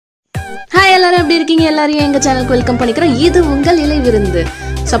எல்லாரும் எப்படி இருக்கீங்க? எல்லாரையும் எங்க சேனலுக்கு வெல்கம் பண்ணிக்கிறேன். இது உங்கள் இலை விருந்து.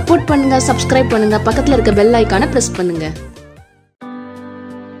 சப்போர்ட் பண்ணுங்க, சப்ஸ்கிரைப் பண்ணுங்க, பக்கத்துல இருக்க பெல் ஐகானை பிரஸ் பண்ணுங்க.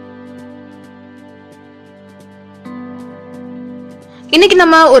 இன்னைக்கு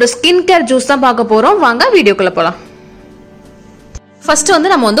நம்ம ஒரு ஸ்கின் கேர் ஜூஸ் தான் பார்க்க போறோம். வாங்க வீடியோக்குள்ள போலாம். ஃபர்ஸ்ட்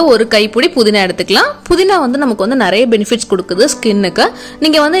நம்ம ஒரு கைப்பிடி புதினா எடுத்துக்கலாம். புதினா நமக்கு நிறைய பெனிஃபிட்ஸ் கொடுக்குது ஸ்கின்னுக்கு.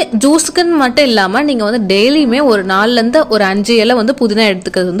 நீங்க ஜூஸ்க்குன்னு மட்டும் இல்லாம நீங்க டெய்லியுமே ஒரு 4ல இருந்து ஒரு 5 இலை புதினா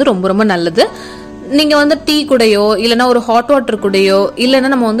எடுத்துக்கிறது ரொம்ப ரொம்ப நல்லது. நீங்க டீ கூடயோ இல்லைன்னா ஒரு ஹாட் வாட்டர் கூடயோ இல்லைன்னா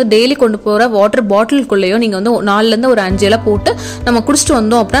நம்ம டெய்லி கொண்டு போற வாட்டர் பாட்டிலுக்குள்ளேயோ நீங்க 4ல இருந்து ஒரு 5 இலை போட்டு நம்ம குடிச்சிட்டு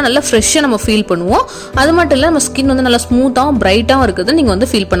வந்தோம் அப்படின்னா நல்லா ஃப்ரெஷ்ஷா நம்ம ஃபீல் பண்ணுவோம். அது மட்டும் இல்ல நம்ம ஸ்கின் நல்லா ஸ்மூத்தாவும் பிரைட்டாவும் இருக்குது நீங்க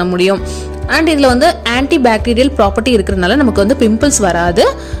ஃபீல் பண்ண முடியும். அண்ட் இதுல ஆன்டி பாக்டீரியல் ப்ராப்பர்ட்டி இருக்கிறதுனால நமக்கு பிம்பிள்ஸ் வராது.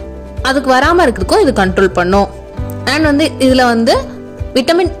 அதுக்கு வராம இருக்கிறதுக்கும் இது கண்ட்ரோல் பண்ணும். அண்ட் இதுல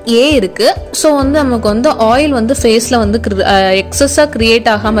விட்டமின் ஏ இருக்கு. ஸோ நமக்கு ஆயில் ஃபேஸ்ல எக்ஸஸா கிரியேட்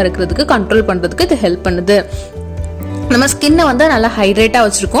ஆகாம இருக்கிறதுக்கு கண்ட்ரோல் பண்றதுக்கு இது ஹெல்ப் பண்ணுது. நம்ம ஸ்கின்னை நல்லா ஹைட்ரேட்டா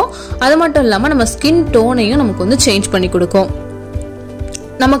வச்சிருக்கோம். அது மட்டும் இல்லாம நம்ம ஸ்கின் டோனையும் நமக்கு சேஞ்ச் பண்ணி கொடுக்கும்.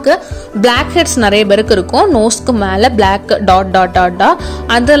 நமக்கு பிளாக் ஹெட்ஸ் நிறைய பேருக்கு இருக்கும். நோஸ்க்கு மேல பிளாக் டாட் டாட் டாட்டா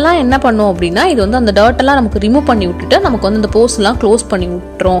அதெல்லாம் என்ன பண்ணும் அப்படின்னா இது அந்த டாட் எல்லாம் நமக்கு ரிமூவ் பண்ணி விட்டுட்டு நமக்கு அந்த போர்ஸ் எல்லாம் க்ளோஸ் பண்ணி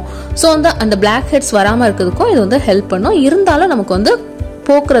விட்டுரும். ஸோ அந்த பிளாக் ஹெட்ஸ் வராம இருக்கிறதுக்கும் இது ஹெல்ப் பண்ணும். இருந்தாலும் நமக்கு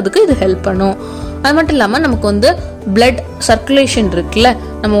போக்குறதுக்கு இது ஹெல்ப் பண்ணும். அது மட்டும் இல்லாம நமக்கு பிளட் சர்க்குலேஷன் இருக்குல்ல,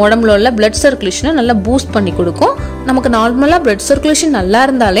 நம்ம உடம்புல உள்ள பிளட் சர்க்குலேஷனை நல்லா பூஸ்ட் பண்ணி கொடுக்கும். நமக்கு நார்மலா பிளட் சர்க்குலேஷன் நல்லா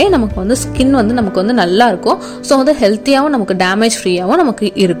இருந்தாலே நமக்கு ஸ்கின் நமக்கு நல்லா இருக்கும். ஸோ ஹெல்த்தியாவும் நமக்கு டேமேஜ் ஃப்ரீயாவும் நமக்கு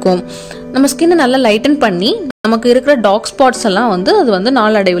இருக்கும். நம்ம ஸ்கின்னை நல்லா லைட்டன் பண்ணி நமக்கு இருக்கிற டார்க் ஸ்பாட்ஸ் எல்லாம் அது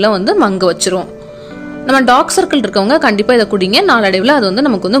நாளடைவுல மங்க வச்சிரும். நம்ம டார்க் சர்க்கிள் இருக்கவங்க கண்டிப்பா இதை குடிங்க. நாளடைவுல அது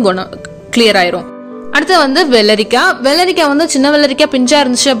நமக்கு கிளியர் ஆயிரும். அடுத்து வெள்ளரிக்காய் சின்ன வெள்ளரிக்காய் பிஞ்சா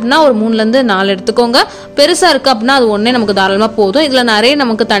இருந்துச்சு அப்படின்னா ஒரு 3ல இருந்து 4 எடுத்துக்கோங்க. பெருசா இருக்கு அப்படின்னா அது ஒன்னே நமக்கு தாராளமா போதும். இதுல நிறைய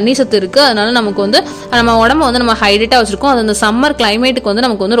நமக்கு தண்ணி சத்து இருக்கு. அதனால நமக்கு நம்ம உடம்பு நம்ம ஹைட்ரேட்டா வச்சிருக்கோம். அது அந்த சம்மர் கிளைமேட்டுக்கு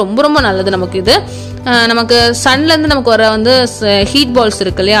நமக்கு ரொம்ப ரொம்ப நல்லது. நமக்கு இது நமக்கு சன்ல இருந்து நமக்கு வர ஹீட் பால்ஸ்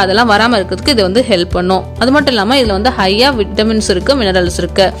இருக்கு இல்லையா, அதெல்லாம் வராம இருக்கிறதுக்கு இது ஹெல்ப் பண்ணும். அது மட்டும் இல்லாம இதுல ஹையா விட்டமின்ஸ் இருக்கு, மினரல்ஸ்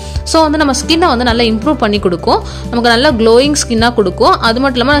இருக்கு. ஸோ நம்ம ஸ்கின்னை நல்லா இம்ப்ரூவ் பண்ணி கொடுக்கும். நமக்கு நல்லா க்ளோயிங் ஸ்கின்னா கொடுக்கும். அது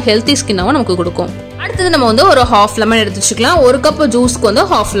மட்டும் இல்லாம ஹெல்த்தி ஸ்கின்னாவும் நமக்கு கொடுக்கும். அடுத்தது நம்ம ஒரு ஹாஃப் லெமன் எடுத்து வச்சுக்கலாம். ஒரு கப் ஜூஸ்க்கு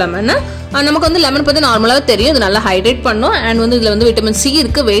ஹாஃப் லெமன். நமக்கு லெமன் பத்தி நார்மலாவே தெரியும். இது நல்லா ஹைட்ரேட் பண்ணும். அண்ட் இதுல விட்டமின் சி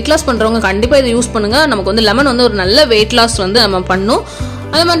இருக்கு. வெயிட் லாஸ் பண்றவங்க கண்டிப்பா இதை யூஸ் பண்ணுங்க. நமக்கு லெமன் ஒரு நல்ல வெயிட் லாஸ் நம்ம பண்ணும்.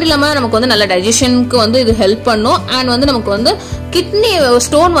 அது மட்டும் இல்லாம நமக்கு நல்ல டைஜஷனுக்கு இது ஹெல்ப் பண்ணும். அண்ட் நமக்கு கிட்னி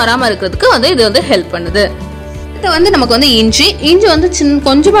ஸ்டோன் வராம இருக்கிறதுக்கு இது ஹெல்ப் பண்ணுது. நமக்கு இஞ்சி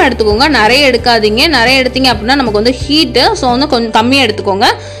கொஞ்சமா எடுத்துக்கோங்க, நிறைய எடுக்காதீங்க. நிறைய எடுத்தீங்க அப்படின்னா நமக்கு ஹீட். ஸோ கொஞ்சம் கம்மியா எடுத்துக்கோங்க.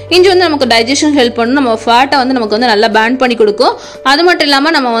 இஞ்சி நமக்கு டைஜஷன் ஹெல்ப் பண்ணும். நம்ம ஃபேட்டை நமக்கு நல்லா பேர்ன் பண்ணி கொடுக்கும். அது மட்டும்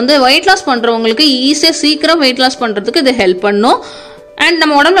இல்லாம நம்ம வெயிட் லாஸ் பண்றவங்களுக்கு ஈஸியா சீக்கிரம் வெயிட் லாஸ் பண்றதுக்கு இது ஹெல்ப் பண்ணும். அண்ட்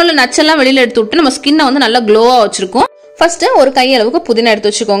நம்ம உடம்புல உள்ள நச்செல்லாம் வெளியில எடுத்து விட்டு நம்ம ஸ்கின்னை நல்லா க்ளோவா வச்சிருக்கோம். ஃபர்ஸ்ட் ஒரு கையளவுக்கு புதினா எடுத்து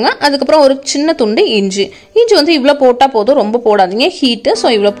வச்சுக்கோங்க. அதுக்கப்புறம் ஒரு சின்ன துண்டு இஞ்சி இவ்வளோ போட்டா போதும், ரொம்ப போடாதீங்க, ஹீட்டு. ஸோ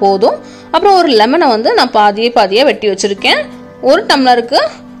இவ்வளோ போதும். அப்புறம் ஒரு லெமனை நான் பாதியா வெட்டி வச்சிருக்கேன். ஒரு டம்ளருக்கு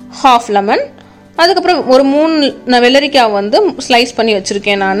ஹாஃப் லெமன். அதுக்கப்புறம் ஒரு 3 வெள்ளரிக்காய் ஸ்லைஸ் பண்ணி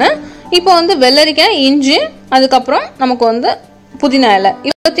வச்சிருக்கேன் நான். இப்போ வெள்ளரிக்காய், இஞ்சி, அதுக்கப்புறம் நமக்கு புதினா இலை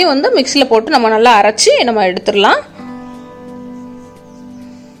இவ்வளோத்தையும் மிக்சியில் போட்டு நம்ம நல்லா அரைச்சி நம்ம எடுத்துடலாம்.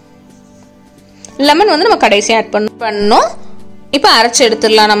 லெமன் நம்ம கடைசியா ஆட் பண்ணணும். இப்போ அரைச்சு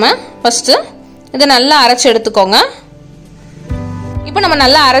எடுத்துடலாம். நம்ம ஃபர்ஸ்ட் இதை நல்லா அரைச்சு எடுத்துக்கோங்க. இப்போ நம்ம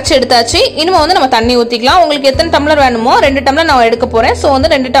நல்லா அரைச்சு எடுத்தாச்சு. இனிமே நம்ம தண்ணி ஊத்திக்கலாம். உங்களுக்கு எத்தனை டம்ளர் வேணுமோ 2 டம்ளர் நான் எடுக்க போறேன். ஸோ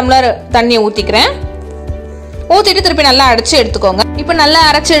 2 டம்ளர் தண்ணியை ஊத்திக்கிறேன். ஊத்திட்டு திருப்பி நல்லா அரைச்சு எடுத்துக்கோங்க. இப்போ நல்லா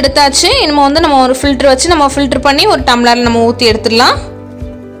அரைச்சு எடுத்தாச்சு. இனிமே நம்ம ஒரு ஃபில்டர் வச்சு நம்ம ஃபில்டர் பண்ணி ஒரு டம்ளர்ல நம்ம ஊத்தி எடுத்துடலாம்.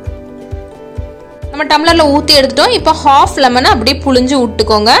 நம்ம டம்ளர்ல ஊத்தி எடுத்துட்டோம். இப்போ ஹாஃப் லெமனை அப்படியே புழிஞ்சு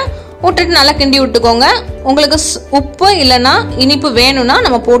விட்டுக்கோங்க. விட்டுட்டு நல்லா கிண்டி விட்டுக்கோங்க. உங்களுக்கு உப்பு இல்லைன்னா இனிப்பு வேணும்னா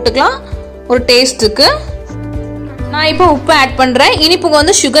நம்ம போட்டுக்கலாம் ஒரு டேஸ்ட்டுக்கு. நான் இப்போ உப்பு ஆட் பண்றேன்.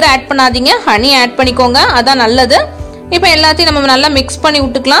 இனிப்புக்கு சுகர் ஆட் பண்ணாதீங்க, ஹனி ஆட் பண்ணிக்கோங்க, அதான் நல்லது. இப்போ எல்லாத்தையும் நம்ம நல்லா மிக்ஸ் பண்ணி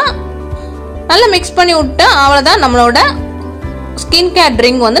விட்டுக்கலாம். நல்லா மிக்ஸ் பண்ணி விட்டு அவ்வளோதான், நம்மளோட ஸ்கின் கேர்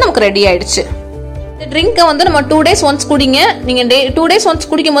ட்ரிங்க் நமக்கு ரெடி ஆயிடுச்சு. இந்த ட்ரிங்கை நம்ம 2 days ஒன்ஸ் குடிங்க. நீங்க 2 days ஒன்ஸ்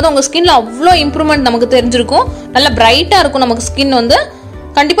குடிக்கும் போது உங்க ஸ்கின்ல அவ்வளோ இம்ப்ரூவ்மெண்ட் நமக்கு தெரிஞ்சிருக்கும். நல்லா பிரைட்டா இருக்கும் நமக்கு ஸ்கின்.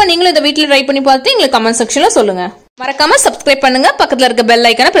 கண்டிப்பா நீங்களும் இதை வீட்டில் ட்ரை பண்ணி பார்த்து எங்களுக்கு கமெண்ட் செக்ஷன்ல சொல்லுங்க. மறக்காம சப்ஸ்கிரைப் பண்ணுங்க, பக்கத்துல இருக்க பெல்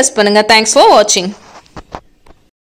ஐக்கானை பிரஸ் பண்ணுங்க. தேங்க்ஸ் ஃபார் வாட்சிங்.